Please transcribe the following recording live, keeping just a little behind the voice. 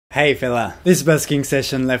Hey fella, this busking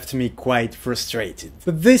session left me quite frustrated.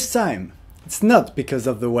 But this time, it's not because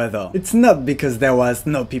of the weather. It's not because there was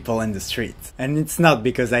no people in the street. And it's not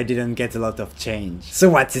because I didn't get a lot of change. So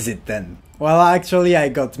what is it then? Well, actually I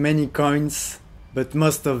got many coins, but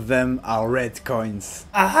most of them are red coins.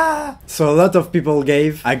 Ah! So a lot of people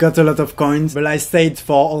gave, I got a lot of coins, but I stayed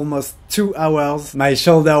for almost 2 hours. My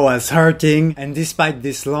shoulder was hurting, and despite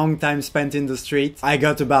this long time spent in the street, I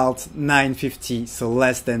got about 9.50, so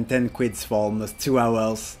less than 10 quids for almost 2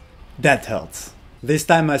 hours. That hurts. This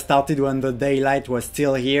time I started when the daylight was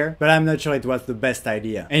still here, but I'm not sure it was the best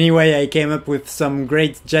idea. Anyway, I came up with some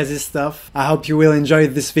great jazzy stuff. I hope you will enjoy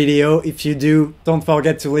this video. If you do, don't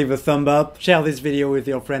forget to leave a thumb up, share this video with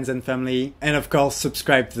your friends and family, and of course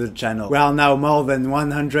subscribe to the channel. We are now more than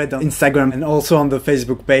 100 on Instagram and also on the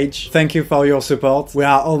Facebook page. Thank you for your support. We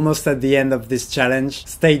are almost at the end of this challenge.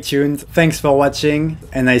 Stay tuned. Thanks for watching,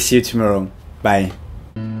 and I see you tomorrow. Bye.